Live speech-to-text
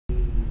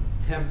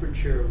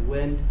temperature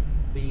went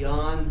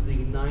beyond the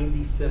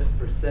 95th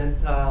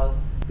percentile,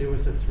 there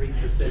was a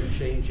 3%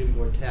 change in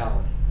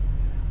mortality.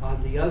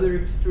 On the other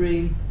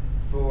extreme,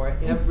 for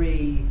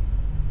every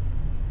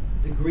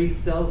degree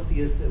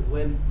Celsius that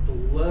went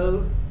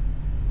below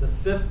the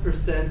 5th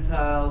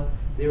percentile,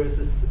 there was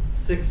a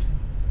 6%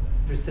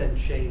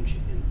 change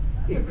in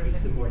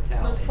increase in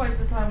mortality. So it's twice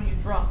as high when you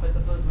drop as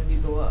opposed to when you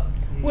go up.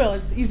 Well,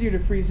 it's easier to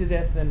freeze to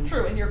death than...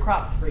 True, and your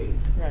crops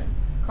freeze. Right.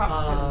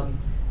 Crops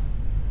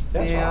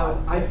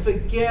Now, I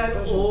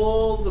forget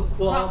all the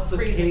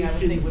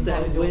qualifications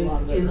that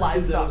went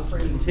into those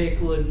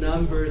particular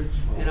numbers,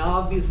 and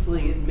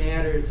obviously it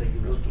matters. Are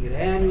you looking at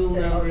annual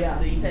numbers,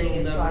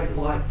 seasonal numbers,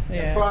 and like?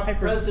 And for our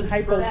present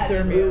purpose,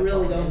 we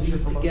really don't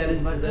need to get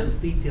into those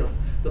details.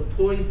 The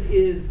point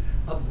is,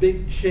 a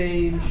big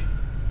change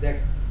that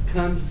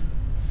comes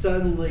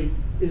suddenly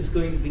is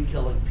going to be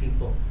killing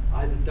people,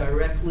 either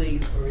directly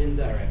or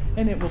indirectly.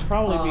 And it will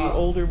probably be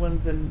older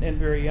ones and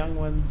very young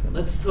ones.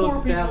 Let's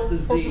talk about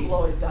disease. Poor people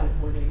always die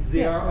before days.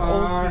 There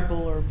are old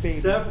people or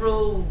babies.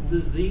 several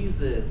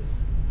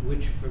diseases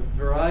which, for a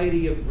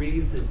variety of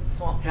reasons,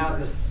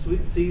 have a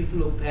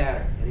seasonal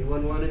pattern.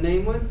 Anyone want to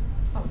name one?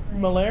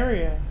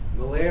 Malaria.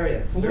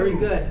 Malaria. Very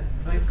good.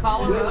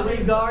 Cholera. With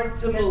regard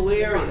to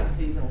malaria,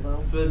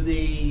 for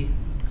the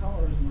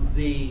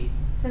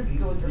Tends to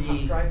go with your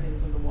hot, dry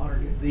things when the water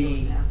gets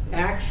really nasty.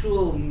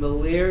 actual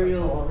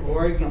malarial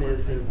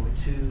organism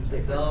to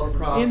develop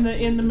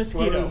properly in the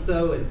mosquito.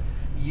 protozoan,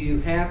 you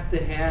have to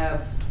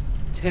have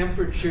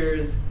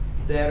temperatures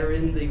that are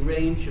in the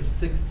range of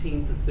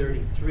 16 to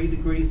 33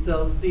 degrees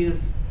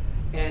Celsius,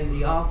 and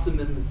the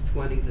optimum is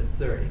 20 to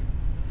 30.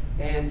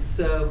 And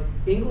so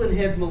England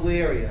had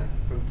malaria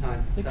from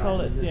time to time. They call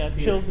it, in this period.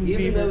 chills and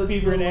Even though it's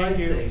fever and Little Ice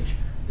ague. Age,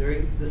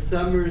 during the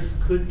summers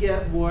could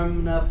get warm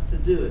enough to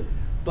do it.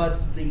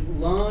 But the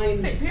line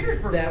St.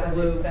 Petersburg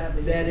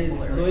that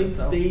is going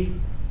to be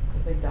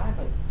they die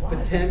like flies.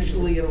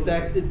 potentially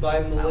affected by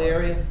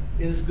malaria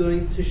is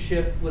going to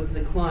shift with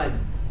the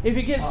climate. If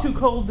it gets too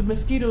cold, the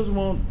mosquitoes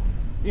won't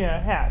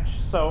hatch.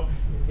 So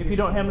if you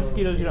don't have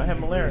mosquitoes, you don't have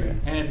malaria.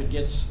 And if it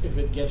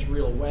gets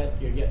real wet,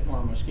 you get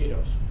more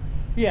mosquitoes.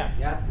 Yeah.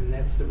 Yeah, and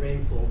that's the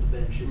rainfall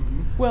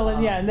dimension. Well,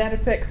 and that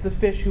affects the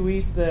fish who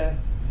eat the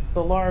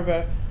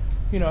larvae.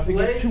 You know, if it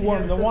gets too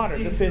warm in the water,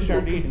 the fish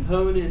aren't eating.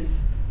 Components,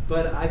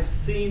 but I've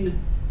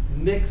seen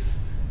mixed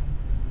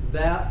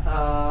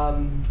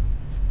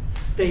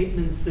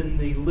statements in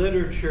the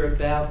literature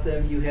about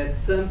them. You had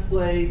some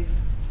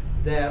plagues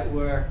that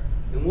were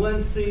in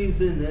one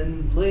season,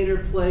 and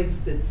later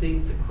plagues that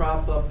seemed to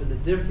crop up in a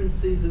different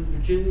season.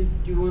 Virginia,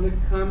 do you want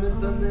to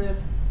comment on that?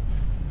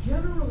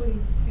 Generally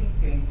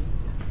speaking,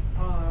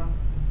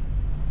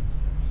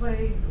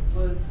 plague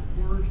was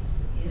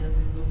worse in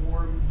the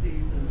warm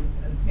seasons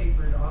and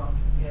tapered off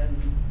in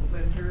the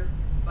winter,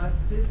 but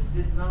this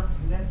did not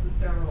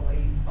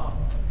necessarily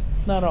follow.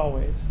 Not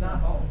always.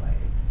 Not always.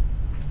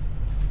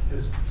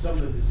 Because some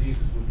of the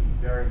diseases would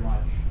be very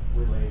much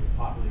related to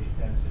population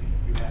density.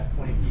 If you have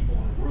 20 people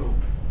in a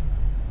room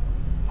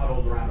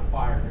huddled around a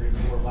fire, they're going to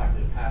be more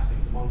likely to pass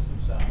things amongst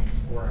themselves.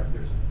 Or if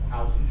there's a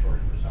housing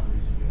shortage for some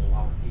reason, you have a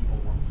lot of people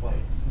in one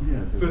place.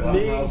 Yeah, for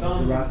me,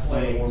 some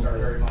plagues are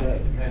very much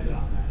dependent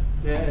on that.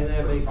 Yeah, and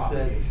that makes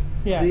sense.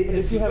 Yeah, but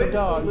if you have a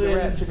dog, the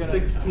rats are going to...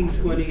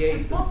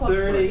 1628 to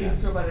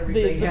 30,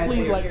 they The had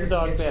fleas like the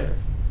dog better.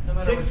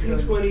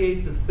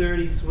 1628 to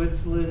 30,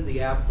 Switzerland,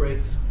 the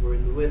outbreaks were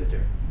in the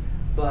winter.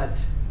 But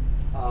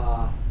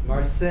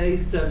Marseille,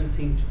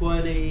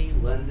 1720,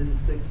 London,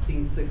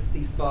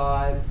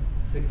 1665,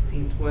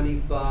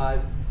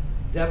 1625,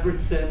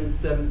 Debrecen in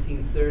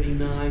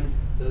 1739,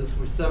 those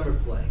were summer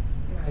plagues.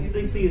 Yeah, I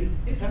think if you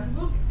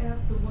look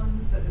at the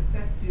ones that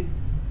affected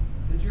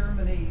the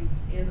Germanies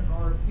in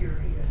our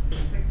period, the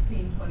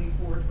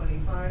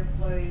 1624-25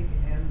 plague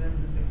and then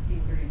the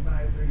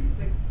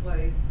 1635-36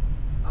 plague,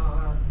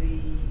 the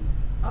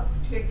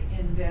uptick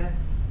in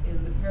deaths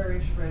in the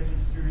parish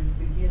registers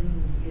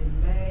begins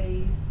in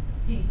May,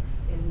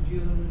 peaks in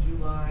June,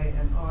 July,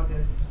 and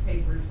August,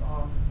 tapers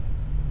off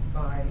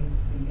by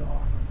the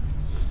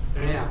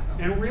autumn.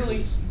 And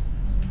really,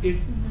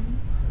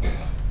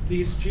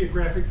 these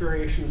geographic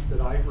variations that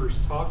Ivers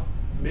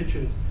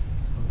mentions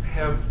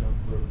have,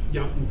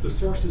 the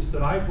sources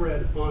that I've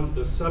read on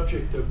the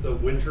subject of the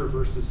winter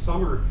versus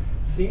summer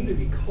seem to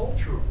be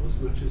cultural as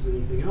much as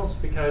anything else,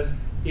 because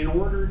in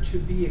order to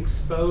be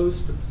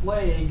exposed to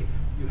plague,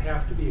 you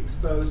have to be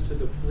exposed to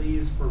the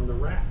fleas from the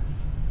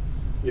rats.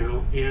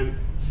 And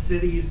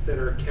cities that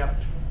are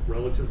kept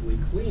relatively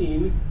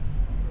clean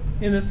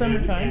in the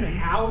summertime, and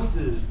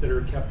houses that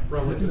are kept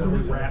relatively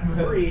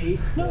rat-free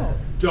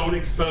don't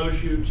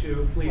expose you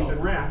to fleas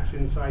and rats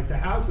inside the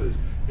houses.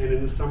 And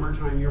in the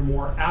summertime, you're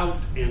more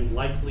out and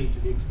likely to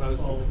be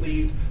exposed to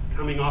fleas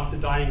coming off the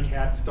dying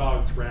cats,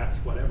 dogs, rats,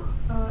 whatever.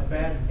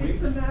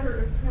 It's a matter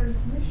of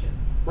transmission.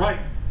 Right.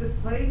 The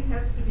plague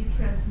has to be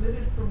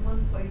transmitted from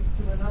one place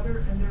to another,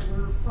 and there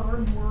were far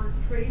more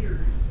traders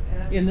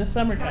and In the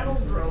summertime. cattle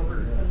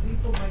drovers and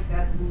people like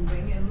that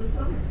moving in the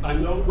summer. I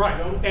know, right.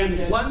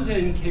 And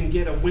London can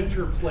get a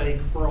winter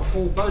plague for a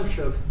whole bunch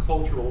of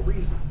cultural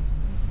reasons.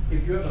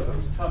 If you have a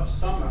tough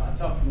summer, a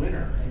tough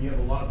winter, and you have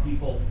a lot of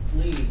people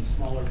fleeing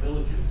smaller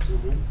villages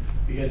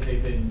because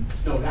they've been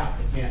snowed out,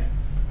 they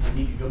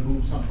need to go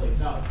move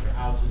someplace else, their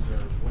houses or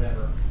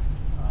whatever.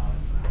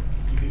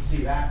 You could see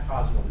that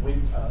causing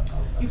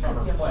a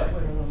summer plague.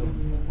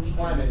 The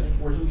climate is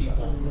forcing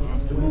people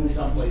to move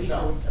someplace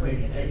else and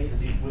maybe take a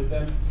disease with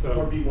them,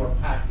 or be more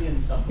packed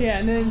in someplace. Yeah,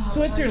 and then in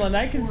Switzerland,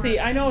 I can see,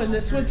 I know in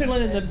the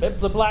Switzerland and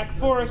the Black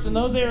Forest and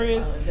those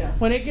areas,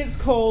 when it gets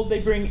cold, they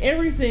bring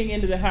everything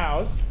into the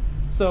house.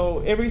 So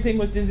everything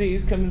with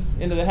disease comes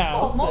into the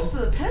house. Well, most of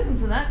the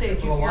peasants in that day,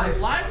 your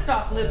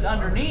livestock lived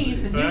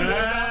underneath and you lived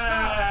on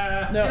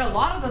top. No. And a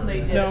lot of them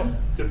they did. No.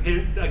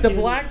 Again, The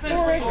Black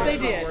Forest they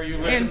where did, you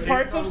live, and depends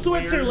parts on of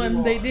where you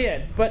Switzerland they are.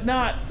 did, but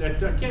not.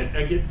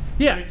 Again,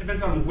 Yeah. it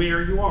depends on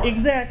where you are.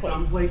 Exactly.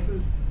 Some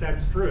places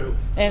that's true.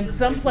 And Other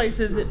some it's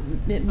places not.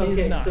 it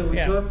Okay, is not. so we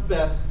Yeah. talked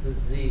about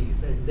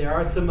disease, and there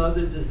are some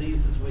other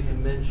diseases we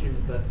can mention,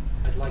 but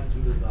I'd like to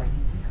move on.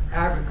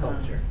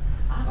 Agriculture.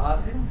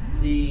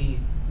 The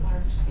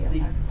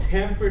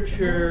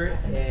temperature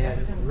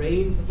and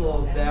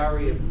rainfall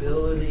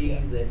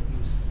variability that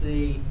you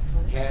see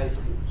has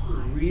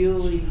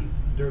really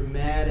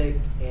dramatic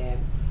and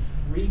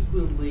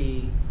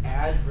frequently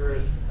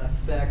adverse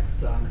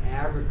effects on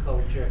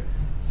agriculture.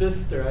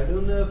 Pfister, I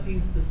don't know if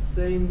he's the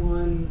same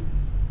one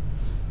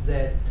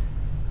that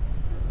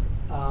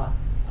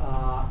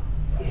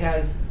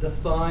has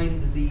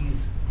defined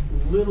these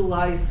little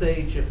ice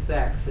age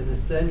effects, and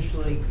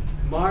essentially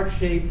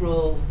March,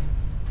 April,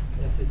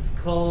 if it's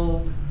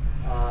cold,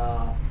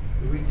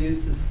 it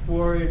reduces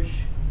forage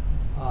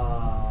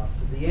for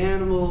the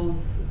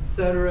animals,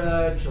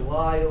 etc.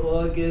 July,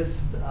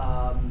 August,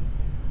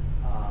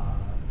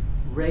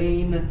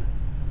 rain.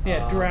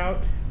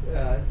 Drought.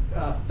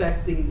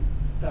 Affecting,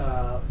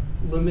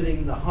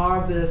 limiting the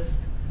harvest.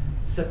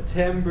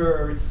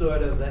 September,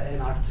 sort of,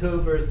 and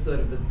October, sort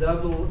of a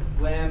double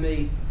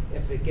whammy.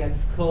 If it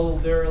gets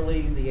cold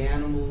early, the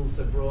animals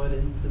are brought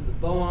into the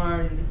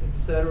barn,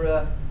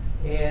 etc.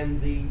 And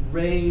the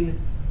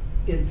rain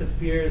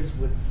interferes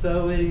with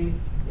sowing.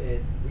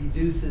 It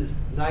reduces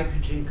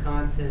nitrogen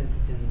content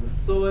in the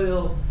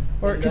soil.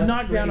 Or it and could thus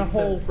knock down a creates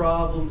some whole-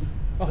 problems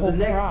a for whole the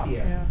next crop,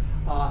 year. yeah.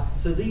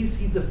 So these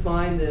he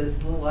defined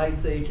as little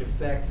ice age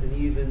effects, and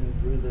even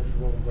drew this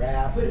little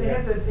graph. But it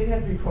here.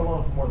 had to be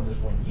prolonged for more than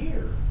just 1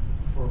 year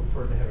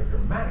for it to have a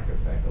dramatic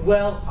effect on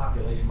Well,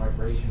 population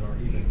migration or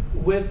even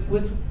well,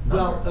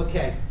 numbers.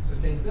 okay.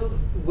 Sustainability.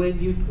 When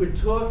you were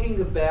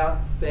talking about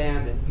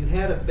famine, you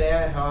had a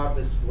bad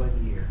harvest 1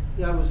 year.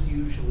 That was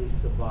usually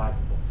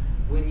survivable.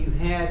 When you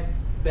had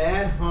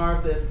bad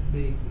harvest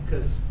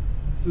because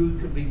food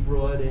could be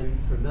brought in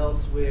from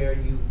elsewhere,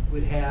 you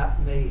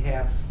may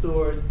have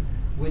stores.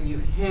 When you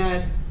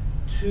had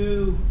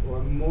 2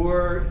 or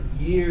more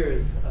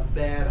years of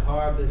bad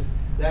harvest,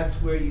 that's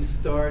where you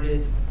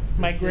started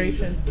to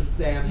Migration. see the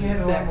famine You had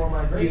a lot effects. more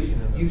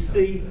migration in You those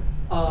see,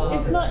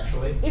 times.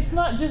 It's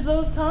not just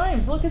those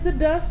times. Look at the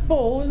Dust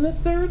Bowl in the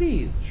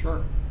 30s.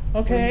 Sure.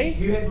 Okay?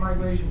 You had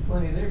migration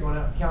plenty there going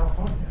out to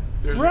California.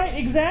 Right,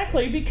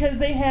 exactly, because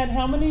they had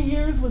how many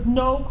years with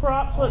no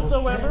crops Almost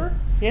whatsoever?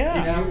 10.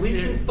 Yeah. now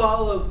we can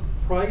follow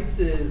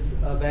prices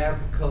of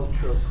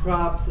agricultural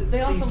crops and They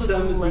see also live a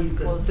some little of less these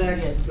close to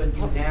effects, it. but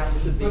you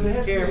have to be But it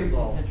has to be-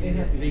 careful it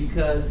has to be-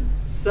 because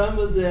some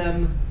of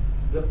them,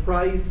 the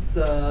price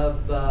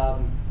of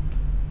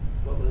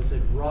what was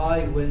it?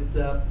 Rye went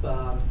up,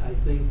 I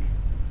think,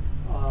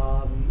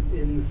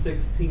 in the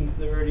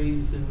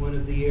 1630s in one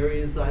of the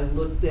areas I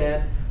looked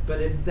at, but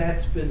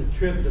that's been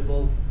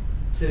attributable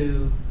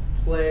to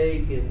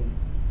plague and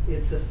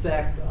its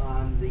effect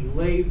on the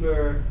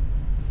labor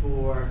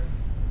for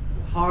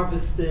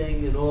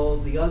harvesting and all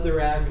the other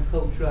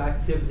agricultural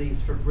activities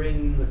for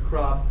bringing the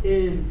crop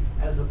in,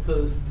 as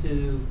opposed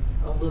to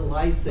a little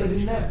ice But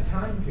age. in that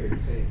time period,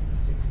 say the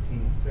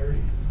 1630s,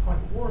 it was quite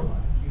warlike.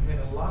 You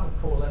had a lot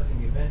of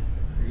coalescing events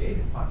that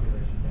created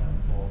population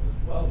downfalls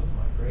as well as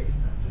migration,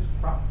 not just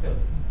crop failure.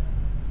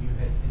 You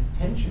had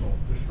intentional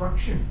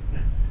destruction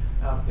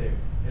out there,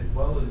 as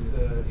well as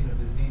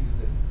diseases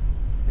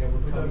that were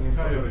But coming that's in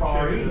kind from of the a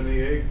Far chicken and East.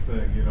 the egg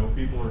thing,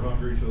 people are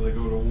hungry, so they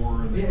go to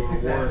war, and they Yeah, go to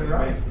it's war, and exactly it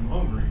right. makes them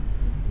hungry.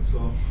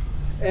 So,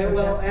 And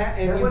well, That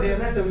and you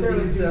wasn't have some of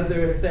necessarily these due other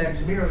to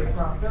effects. merely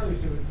crop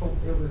failures.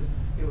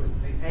 It was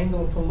the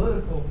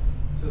Anglo-political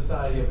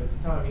society of its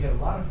time. You had a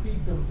lot of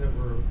fiefdoms that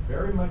were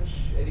very much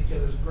at each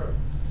other's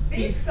throats.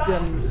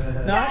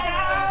 Fiefdoms.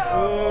 Not.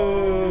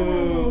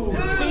 Oh.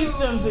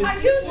 Fiefdoms is I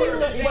do think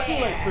that it's too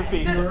late for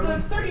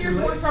fiefdoms. the 30 Years'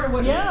 War started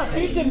when? Yeah,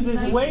 fiefdoms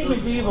is way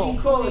medieval.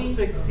 Call it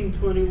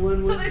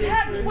 1621. So they've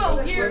had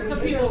 12 years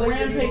of people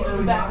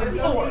rampaging back and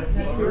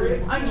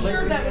forth. I'm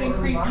sure that would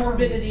increase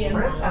morbidity and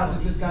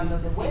mortality. Just got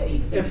another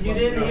way. If you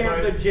didn't hear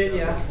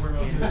Virginia,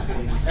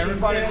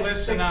 Everybody she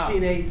listen said up.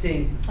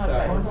 1618 to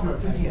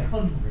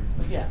start.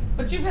 Yeah,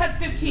 but you've had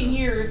 15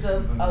 years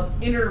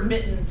of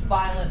intermittent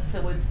violence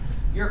that would,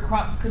 your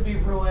crops could be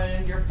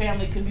ruined, your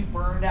family could be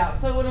burned out.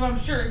 So it would have, I'm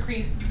sure,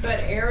 increased. But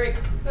Eric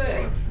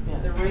put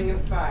the Ring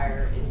of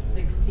Fire in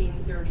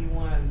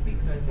 1631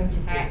 because it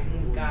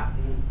hadn't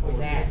gotten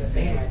that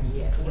bad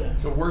yet.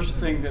 The worst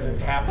thing that had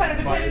happened. Kind of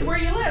depended where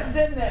you lived,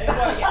 didn't it?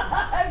 Well,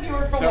 yeah. If you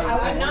were from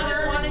I would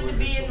not want it to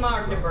be in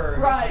Magdeburg.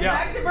 Right, Yeah.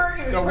 Magdeburg,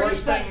 it was The pretty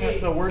worst thing,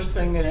 sucky. the worst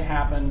thing that had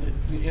happened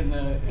in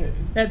the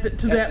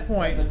To that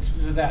point.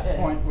 to that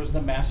point was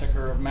the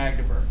massacre of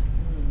Magdeburg.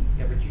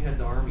 Yeah, but you had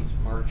the armies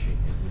marching.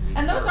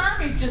 And those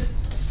armies just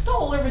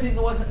stole everything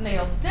that wasn't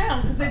nailed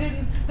down because they did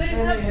not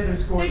It have was,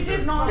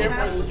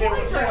 supply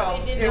well,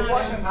 trains. They did it not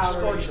wasn't have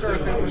scorched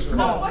earth. It was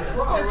No, it called, wasn't it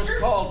scorched was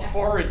earth. called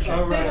foraging.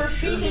 All They right. were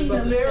feeding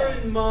But bear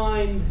themselves. in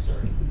mind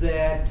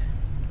that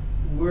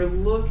we're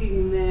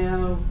looking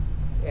now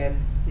at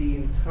the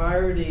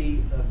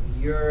entirety of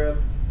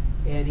Europe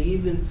and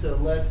even to a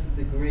lesser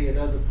degree in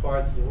other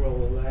parts of the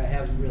world where I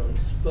haven't really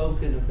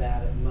spoken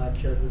about it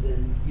much other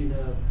than,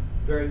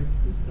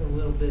 a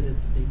little bit at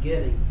the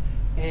beginning.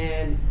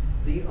 And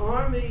the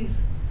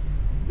armies,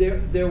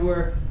 there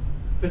were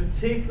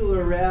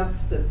particular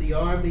routes that the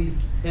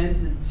armies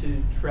tended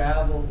to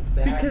travel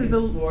back and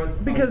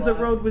forth. Because the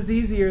road was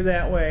easier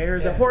that way, or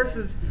the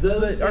horses,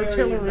 those the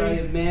artillery. areas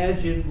I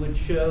imagine would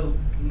show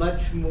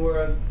much more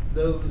of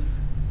those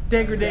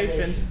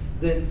Degradation.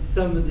 than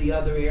some of the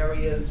other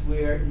areas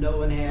where no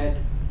one had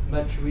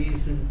much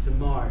reason to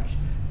march.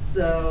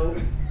 So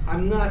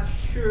I'm not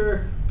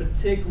sure,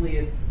 particularly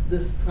at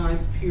this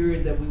time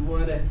period, that we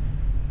want to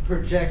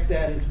project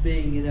that as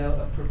being,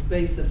 a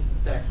pervasive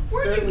effect.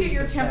 Where do you get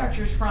your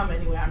temperatures from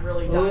anyway? I'm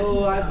really dying to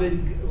know. I've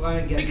been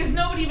getting. Because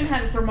nobody even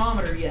had a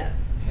thermometer yet.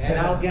 And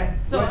I'll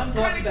get. So let's I'm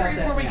talk kind of about curious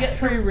that where we now.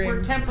 get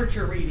where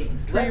temperature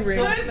readings. Let's Good,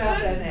 talk about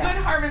good, that now.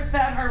 good harvest,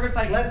 bad harvest.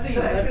 I can Let's see.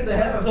 let's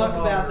talk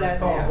about that It's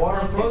called now.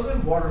 water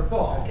frozen, water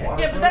thaw. Okay.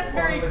 Water Yeah, but that's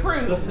frozen, very water-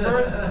 crude. The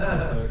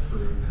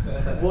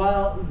first,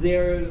 while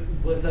there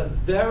was a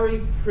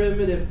very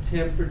primitive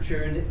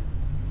temperature and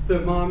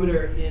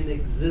thermometer in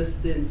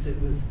existence, it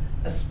was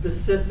a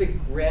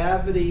specific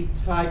gravity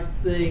type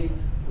thing,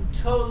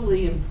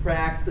 totally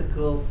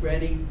impractical for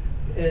any,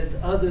 as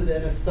other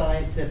than a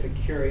scientific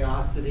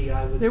curiosity,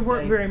 I would say. There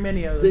weren't very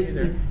many of them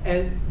either.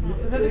 And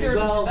Because I think they were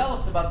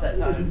developed about that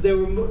time. there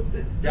were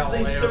the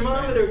Galileo's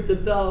thermometer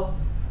developed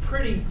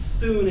pretty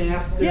soon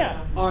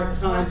after our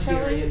time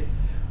period.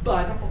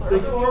 But the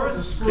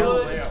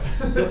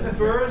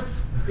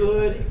first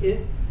good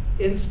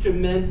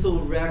instrumental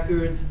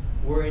records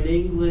were in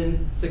England,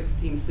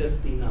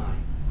 1659,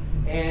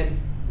 and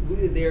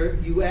there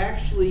you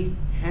actually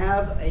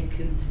have a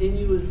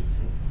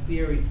continuous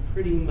series,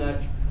 pretty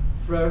much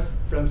from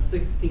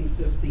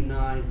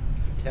 1659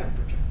 for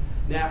temperature.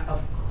 Now,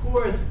 of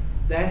course,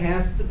 that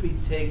has to be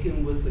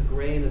taken with a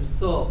grain of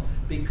salt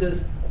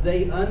because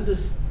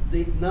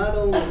not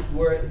only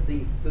were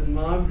the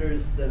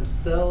thermometers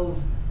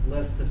themselves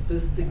less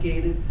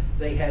sophisticated,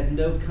 they had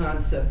no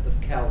concept of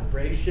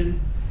calibration,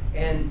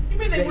 and You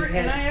mean they weren't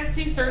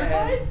NIST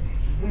certified?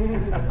 Oh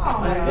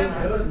my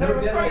goodness. So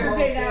we're throwing your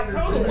date out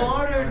totally.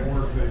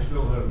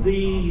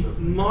 The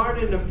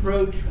modern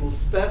approach will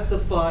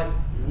specify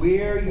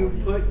where you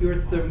put your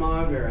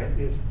thermometer.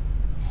 It's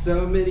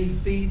so many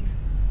feet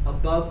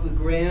above the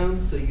ground,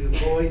 so you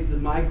avoid the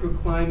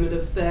microclimate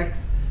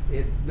effects.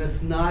 It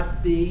must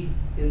not be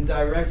in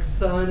direct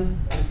sun,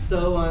 and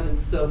so on and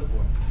so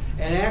forth.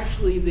 And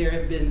actually, there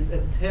have been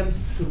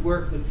attempts to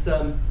work with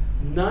some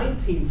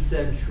 19th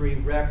century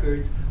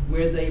records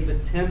where they've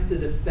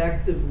attempted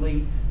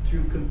effectively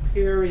through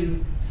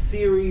comparing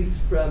series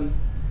from,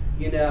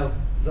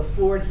 the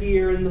fort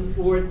here and the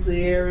fort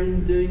there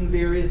and doing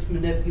various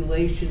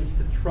manipulations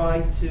to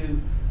try to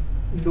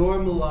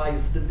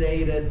normalize the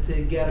data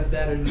to get a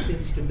better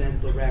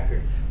instrumental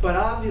record. But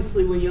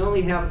obviously, when you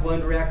only have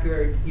one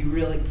record, you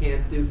really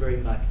can't do very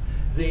much.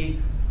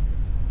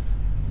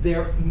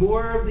 There are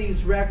more of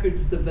these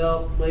records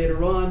developed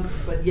later on,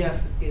 but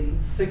yes, in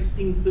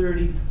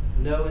 1630s,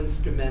 no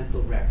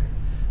instrumental record.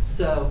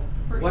 So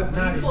what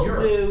people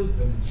do,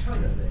 But in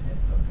China, they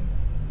had something.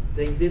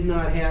 they did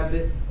not have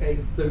a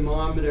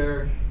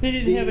thermometer. They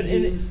didn't have it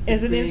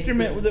as an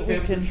instrument that we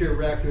can temperature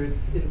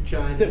records in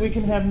China. that we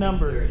can have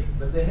numbers.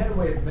 But they had a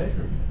way of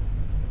measuring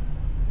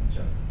it in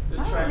China.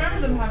 I don't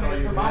remember them having a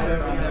I thermometer.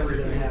 don't remember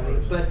them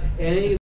having, but any